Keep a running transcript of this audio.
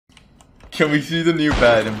Can we see the new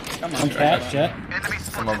bed? Come on, cat, jet.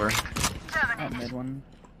 Come over. Oh, mid one.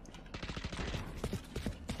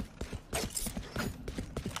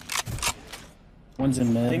 One's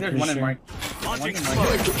in mid. I think there's one in Mark. Launching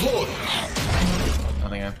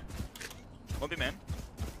Nothing. Won't be man.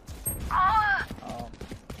 Oh,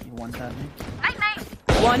 you one tapped me.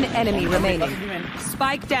 One enemy remaining.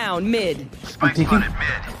 Spike down mid. I'm peeking.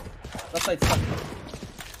 Left side stuck.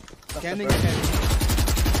 Scanning Left ahead.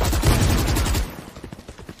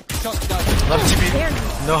 Shot down. Left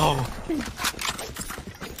TP. No.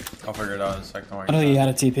 I'll figure it out in a second. I don't think he had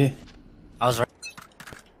a TP. I was right.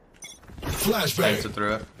 Thanks to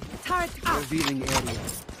through it. Revealing area.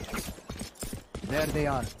 There they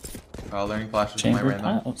are. Learning flashes from my Chamber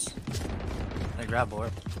random. tiles. I grab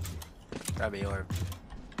orb. Grab a orb.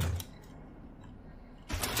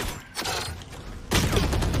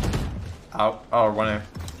 Out. Oh, 1A.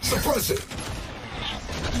 Suppress it.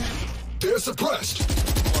 They're suppressed.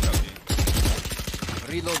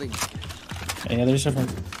 Reloading. Yeah, there's different.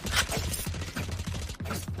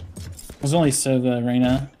 There's only Sova right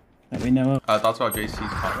now that we know of. Thoughts about JC's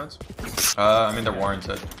comments? I mean, they're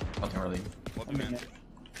warranted. Nothing really. Won't be man. You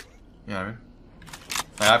know what I mean?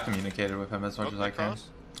 I have communicated with him as much as I can.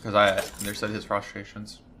 Because I understood his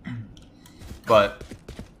frustrations. But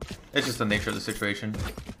it's just the nature of the situation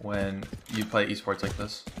when you play esports like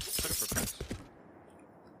this.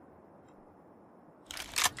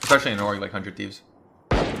 Especially in an org like 100 Thieves.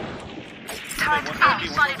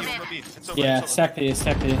 Yeah, stack the,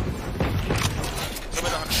 stack the.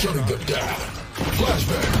 Shutting them down.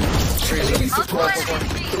 Flashbang. Enemy suppressed.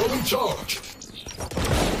 Throwing charge.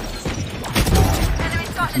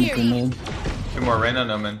 I'm good mid. Two more Reyna,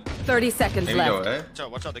 no man. 30 seconds Maybe left. go away.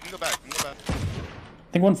 Watch out, they can go back. I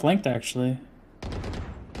think one flanked actually.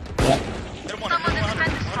 Yeah. Hit him 100.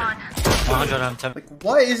 100 on 10. Like,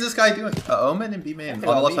 what is this guy doing? Omen and B main. On the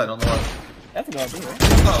left side, on the left. That's a good idea, right?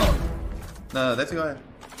 Oh. No, that's a go ahead.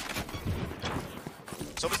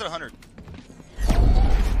 Sova's at 100.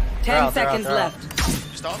 10 seconds left.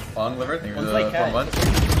 You stop? Long liver, thank you for One's the like cat. 1-1.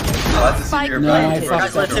 Glad to see Spike your No, I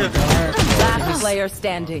back. fucked up. Last player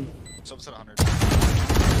standing. Sova's at 100.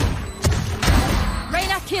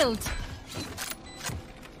 Reyna killed.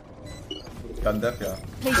 Gun def, yeah.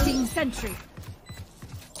 Placing sentry.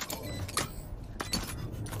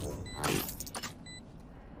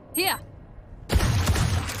 Here.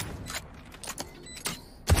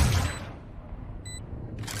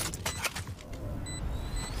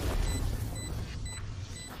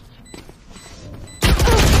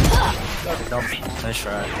 Nice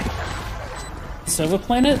try. Sova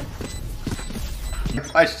planet?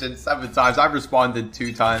 Question 7 times. I've responded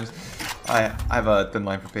 2 times. I have a thin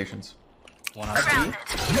line for patience. 1 on 2.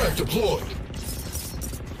 Knife deployed.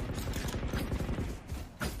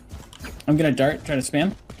 I'm gonna dart, try to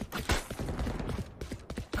spam.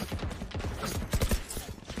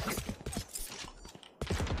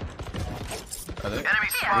 Are they? We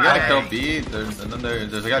gotta kill B. There's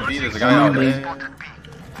a guy B. There's a guy out there.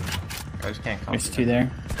 I just can't come. There's 2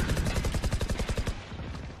 there.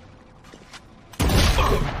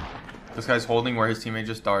 This guy's holding where his teammate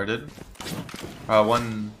just darted.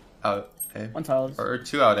 1 out A. One tiles. Or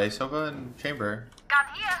 2 out A. Sova and Chamber.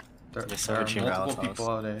 There, Yes, there Sova, are Chamber, multiple Alex, people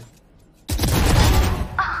out A.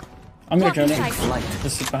 I'm gonna try to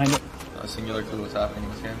just sit behind it. A singular clue what's happening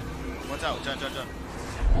in this game. One's out. Jump.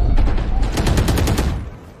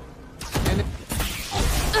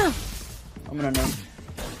 I'm gonna know.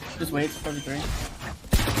 Just wait, 33.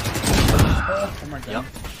 One more Yep.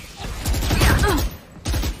 time.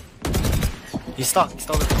 He's stuck. He's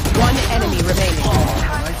still there. One enemy remaining.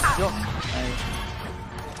 Nice shot.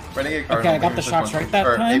 Renegade card. Okay, I got the shots right that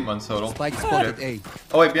time. 8 months total. Spike spotted A.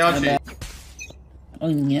 Oh wait, beyond And, sheet. Oh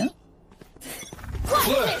yeah?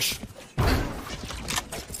 Flash.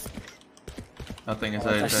 Nothing is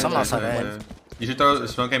There's some outside A. You should throw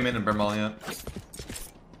smoke aim in and burn molly up.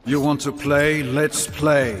 You want to play? Let's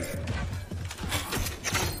play.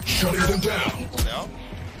 Shutting them down. Now?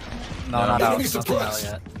 No, not out. Enemy Nothing out suppressed.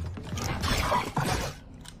 yet.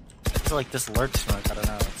 I feel like this lurk smoke. I don't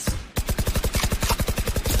know. It's...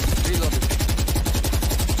 Reloading.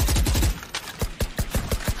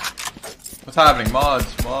 What's happening?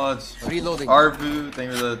 Mods. Reloading. Arvu, thank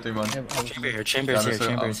you for the 3 months. Chamber here. Chamber's here. I'm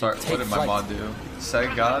Chamber's here. sorry, what did my mod do?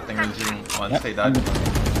 Sega, thank you for the 2 months. Yep. Take that.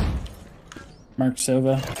 Mark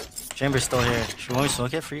Sova. Chamber's still here. Should we want me to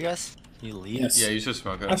smoke it for you guys? You leave? Yes. Yeah, you should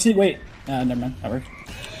smoke it. Actually, wait. Never mind. That worked.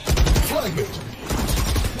 Fragment.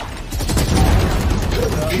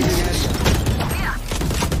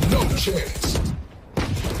 No chance.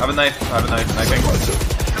 Have a knife. Knifing.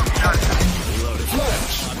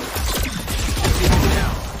 Flash.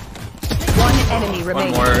 enemy One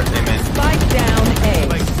remaining. more, amen. Spike down A.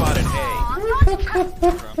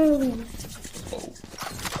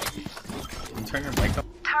 Can you turn your mic up?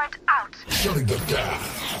 Turret out. Shutting them down. I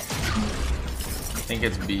think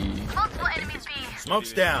it's B. Multiple enemies B.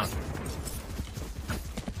 Smoke's down.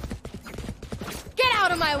 Get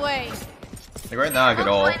out of my way. Like right now I could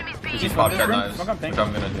all just pop that knives, which I'm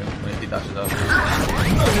gonna do when he dashes up.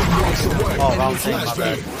 Oh, wrong thing, my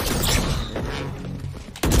bad.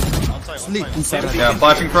 Sleep. Yeah, I'm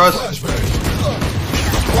flashing for us.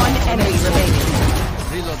 One enemy remaining.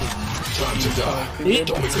 Time to die.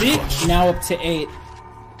 8, now up to 8.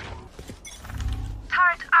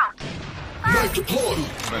 Turret out. Knife deployed.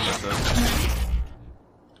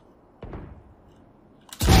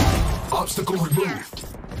 Obstacle removed.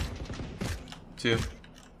 2.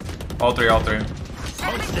 All three. One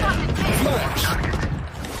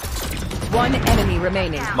enemy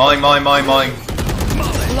remaining. Mauling. Flawless.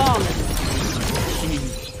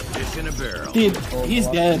 Dude, he's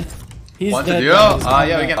dead. He's Want to dead. do?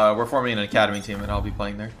 Yeah, we can. We're forming an academy team, and I'll be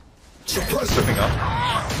playing there. Tripping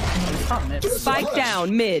up. Spike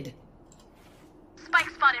down mid. Spike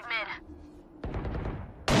spotted mid.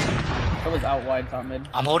 That was out wide, top mid.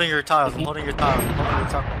 I'm holding your tiles. I'm holding your tiles.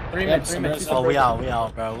 Three mid, 2 Oh, we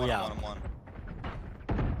out, bro. We out.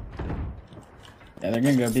 Yeah, they're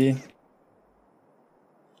gonna go B.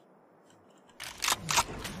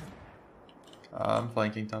 I'm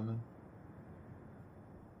flanking top mid.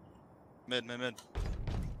 Mid.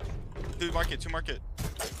 Two market.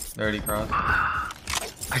 They already crossed. I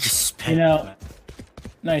just spit. You know,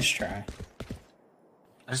 nice try.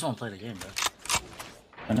 I just want to play the game, bro.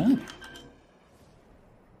 I know.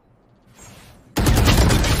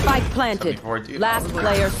 Spike planted. 74, dude. Last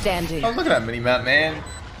player standing. I was looking at mini-map, man.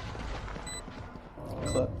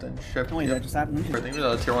 Clipped and shipped. Wait, that just happened. I think it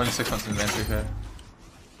was a tier 1 6 months advantage hit.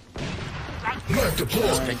 Knife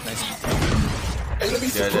deployed. Enemy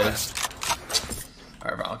suppressed.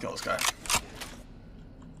 Alright, I'll kill this guy.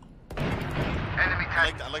 Enemy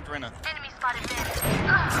I like Reyna. Enemy spotted mid.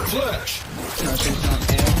 Flash.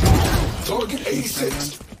 Target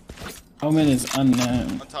A6. Omen is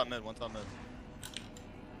unknown. One top mid.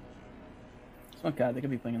 Oh god, they could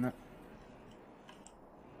be playing that.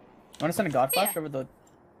 You wanna send a god flash over the...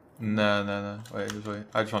 No. Wait, just wait.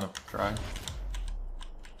 I just want to try.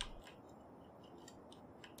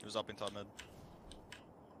 He was up in top mid.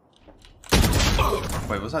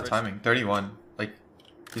 Wait, what's that timing? 31. Like,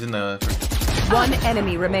 he's in the... One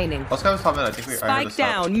enemy remaining. Last guy was top mid. I think I heard Spike this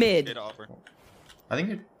down mid. Data offer. I think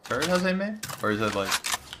your turret has a main? Or is it like...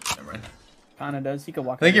 Never mind. Kinda does. He could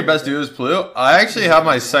walk. I think your best duo is Plu. I actually have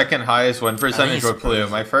my second highest win percentage with Plu.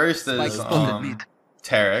 My first is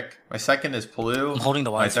Tarek. My second is Plu. I'm holding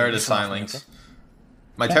the My wide third is side. Silinx.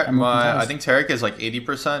 I think Tarek is like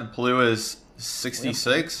 80%. Plu is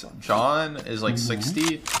 66. John is like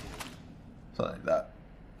 60. Something like that.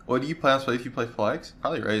 What do you plan to play if you play Flex?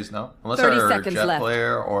 Probably Raze, no? Unless 30 our seconds Jet left.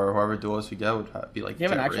 player or whoever duos we get would be like Do you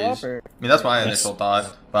have an Jet actual Raze. op or? I mean, that's my initial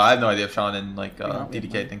thought. But I have no idea if Sean and like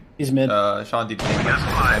DDK think. He's mid. Sean DDK.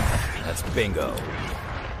 That's bingo.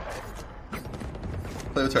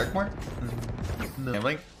 Play with Tarek more? No.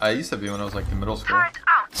 Like, I used to be when I was like in middle school. Turret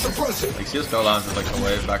out. Suppressing. Like CS:GO Lounge was like the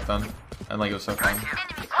wave back then. And like it was so fun. Enemy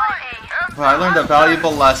spotted A. But I learned a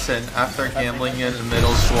valuable lesson after gambling in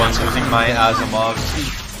middle school and losing my Asimov.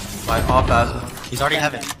 My off Asimov. He's already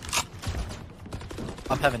heaven.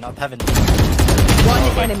 Up heaven.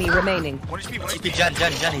 One enemy remaining. One HP. Jen.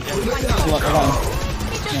 Hold on.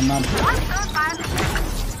 Yeah, man.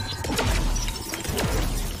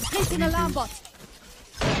 Placing alarm bot.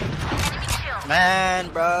 Man,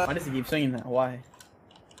 bro. Why does he keep swinging that? Why?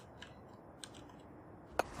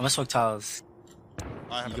 I'm gonna smoke tiles.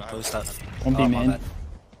 I You can have post up. Won't be Oh, my main. bad.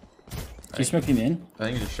 Do you smoke him in? I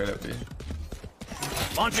think you just straight up B.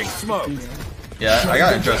 Launching smoke. Yeah, I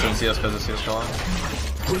got interested in CS because of CS:GO Lounge.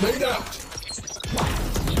 Grenade out.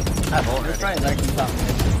 I have ult. Try it back in top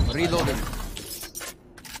mid. Reloading.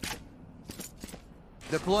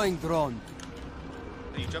 Deploying drone.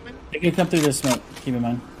 Are you jumping? They can come through this smoke. Keep in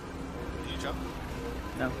mind. Did you jump?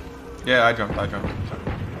 No. Yeah, I jumped.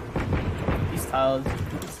 These tiles. You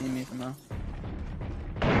can see me somehow.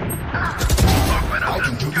 I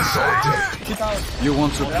can do this all day. 2 tiles. You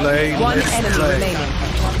want to play? One Let's enemy play. remaining.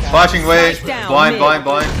 Flashing, wait. Spike down, Blind.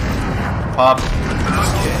 mid. Pop.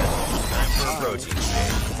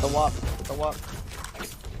 The walk.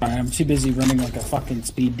 Alright, I'm too busy running like a fucking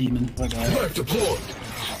speed demon. Like a... Knife deployed.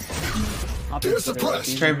 They're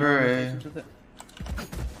suppressed. Chamber A.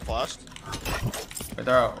 Flashed. Wait,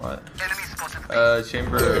 they're out. What?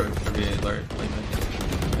 Chamber should be alert.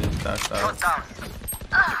 Dash out.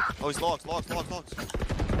 Oh, he's locked.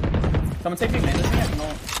 Someone take me, man. There's me. I can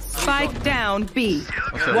ult. Spike down B.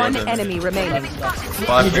 Okay, One well then. enemy remaining.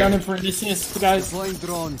 You're drowning for an assist, guys. Deploying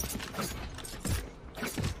drone.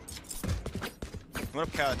 I'm gonna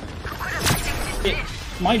cat.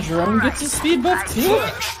 My drone gets a speed buff too?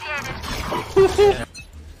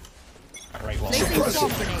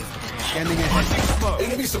 Scanning ahead.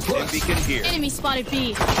 Enemy suppressed. Beacon here. Enemy spotted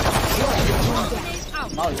B.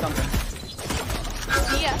 Molly, something.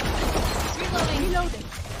 Yeah. Reloading.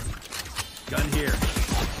 Gun here.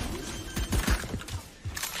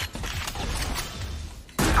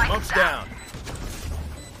 Smoke's down.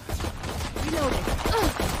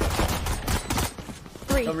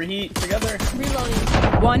 Three. Overheat together.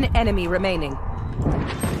 Reloading. One enemy remaining.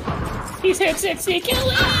 He's hit 60, kill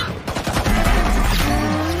him!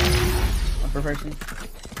 Upper person.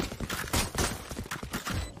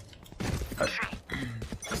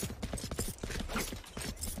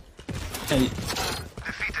 Hey.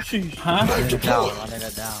 Huh? Running it down, running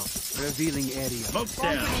it down. Revealing area. Smoke's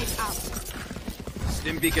down.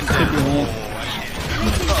 Stim beacon Could be down. lit.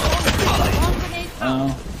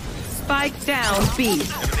 Oh. Spike down B.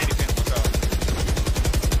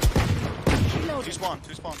 Two spawn.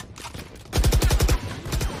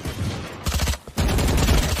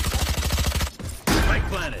 Spike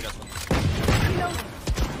planet.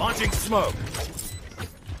 Launching smoke.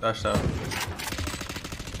 Dashed out.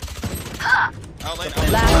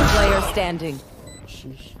 Outlane. Last player standing.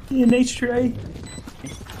 H tray.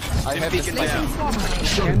 I have Beacon the down.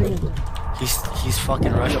 He's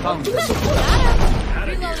fucking rushing.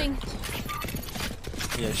 Reloading.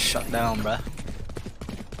 Yeah, shut down, bruh.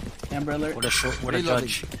 Amber alert. What a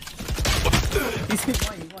judge. He's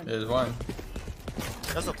one. There's one.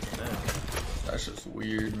 That's a. That's just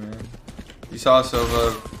weird, man. You saw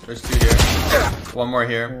Sova. There's two here. One more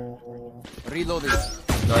here. reloading.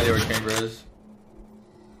 No idea where chamber is.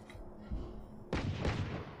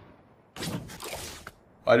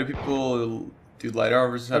 Why do people do light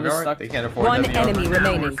armor versus heavy armor? They can't afford One heavy enemy armor.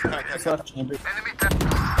 remaining. It's left chamber.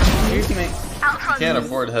 Your teammate. Can't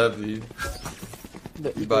afford heavy.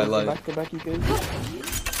 You buy light. Back to back, you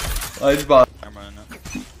guys. I just bought. I'm running it.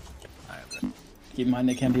 Keep in mind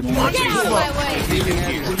they can be long. Get out of my way.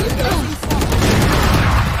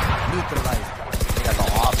 Neutralized. They got the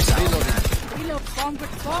ops out. Reload. Bomb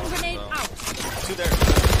grenade out. Two there.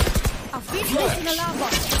 I'll feed placing alarm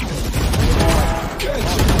box.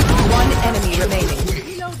 One enemy remaining.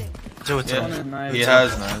 Reloading. Do it to him. Yeah, he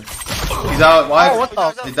has knives. He's out wide. Oh, what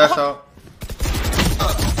the He dashed out.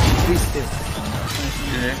 Twisted.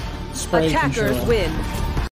 Yeah. Spray Attackers control. win.